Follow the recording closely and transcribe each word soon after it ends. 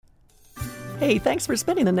Hey, thanks for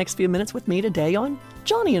spending the next few minutes with me today on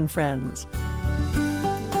Joni and Friends.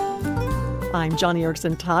 I'm Joni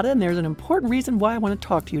Eareckson Tada, and there's an important reason why I want to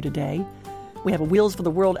talk to you today. We have a Wheels for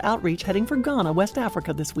the World outreach heading for Ghana, West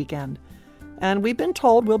Africa this weekend. And we've been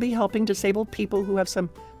told we'll be helping disabled people who have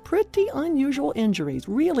some pretty unusual injuries,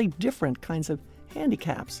 really different kinds of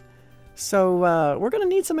handicaps. So we're going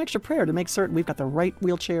to need some extra prayer to make certain we've got the right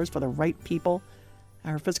wheelchairs for the right people.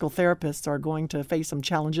 Our physical therapists are going to face some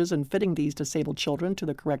challenges in fitting these disabled children to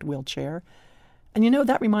the correct wheelchair. And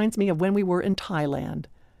that reminds me of when we were in Thailand.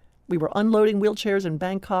 We were unloading wheelchairs in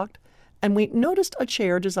Bangkok, and we noticed a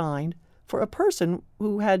chair designed for a person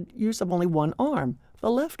who had use of only one arm, the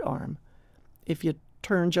left arm. If you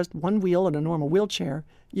turn just one wheel in a normal wheelchair,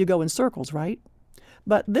 you go in circles, right?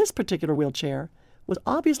 But this particular wheelchair was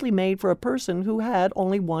obviously made for a person who had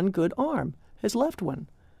only one good arm, his left one.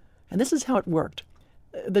 And this is how it worked.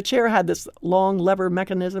 The chair had this long lever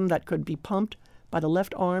mechanism that could be pumped by the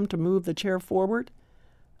left arm to move the chair forward.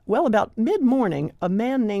 Well, about mid-morning, a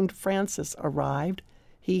man named Francis arrived.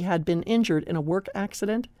 He had been injured in a work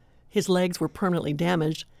accident. His legs were permanently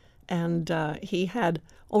damaged, and he had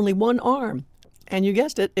only one arm. And you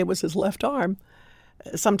guessed it, it was his left arm.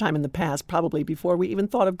 Sometime in the past, probably before we even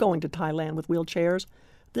thought of going to Thailand with wheelchairs,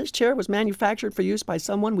 this chair was manufactured for use by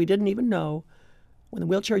someone we didn't even know. When the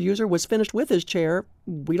wheelchair user was finished with his chair,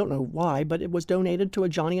 we don't know why, but it was donated to a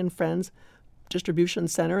Joni and Friends distribution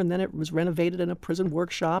center, and then it was renovated in a prison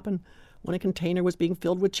workshop, and when a container was being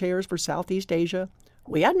filled with chairs for Southeast Asia.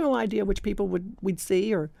 We had no idea which people we'd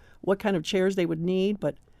see or what kind of chairs they would need,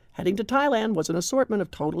 but heading to Thailand was an assortment of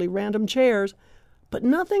totally random chairs. But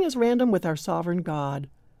nothing is random with our sovereign God.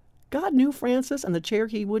 God knew Francis and the chair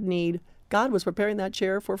he would need. God was preparing that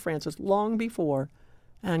chair for Francis long before.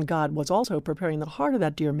 And God was also preparing the heart of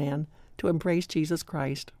that dear man to embrace Jesus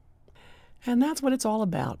Christ. And that's what it's all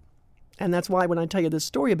about. And that's why when I tell you this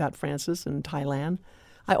story about Francis in Thailand,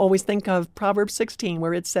 I always think of Proverbs 16,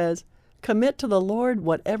 where it says, "Commit to the Lord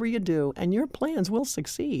whatever you do, and your plans will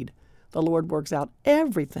succeed. The Lord works out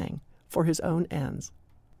everything for his own ends."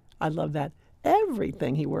 I love that.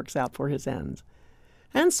 Everything he works out for his ends.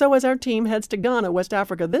 And so as our team heads to Ghana, West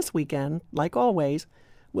Africa this weekend, like always,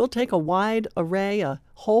 we'll take a wide array, a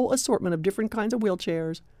whole assortment of different kinds of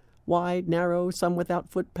wheelchairs, wide, narrow, some without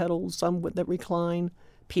foot pedals, some that recline,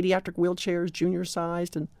 pediatric wheelchairs,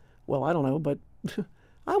 junior-sized, and, well, I don't know, but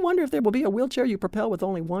I wonder if there will be a wheelchair you propel with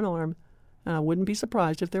only one arm. I wouldn't be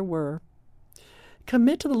surprised if there were.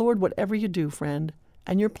 Commit to the Lord whatever you do, friend,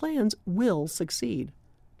 and your plans will succeed.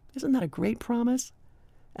 Isn't that a great promise?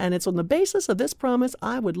 And it's on the basis of this promise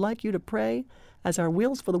I would like you to pray as our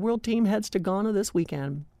Wheels for the World team heads to Ghana this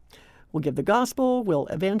weekend. We'll give the gospel, we'll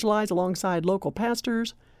evangelize alongside local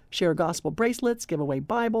pastors, share gospel bracelets, give away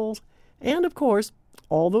Bibles, and, of course,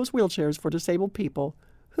 all those wheelchairs for disabled people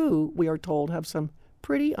who, we are told, have some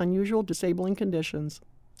pretty unusual disabling conditions.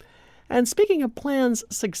 And speaking of plans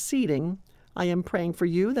succeeding, I am praying for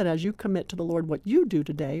you that as you commit to the Lord what you do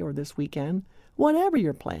today or this weekend, whatever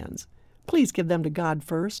your plans, please give them to God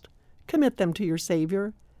first, commit them to your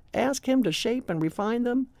Savior, ask Him to shape and refine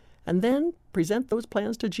them, and then present those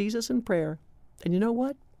plans to Jesus in prayer. And you know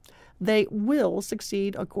what? They will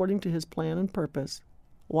succeed according to His plan and purpose.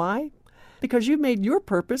 Why? Because you've made your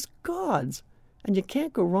purpose God's, and you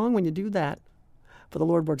can't go wrong when you do that. For the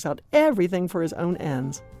Lord works out everything for His own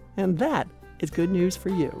ends, and that is good news for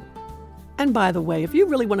you. And by the way, if you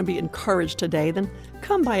really want to be encouraged today, then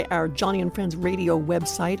come by our Joni and Friends radio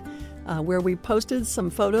website, where we posted some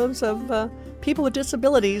photos of people with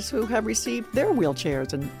disabilities who have received their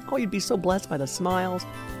wheelchairs. And you'd be so blessed by the smiles,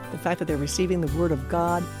 the fact that they're receiving the Word of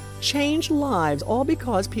God, changed lives, all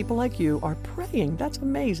because people like you are praying. That's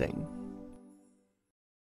amazing.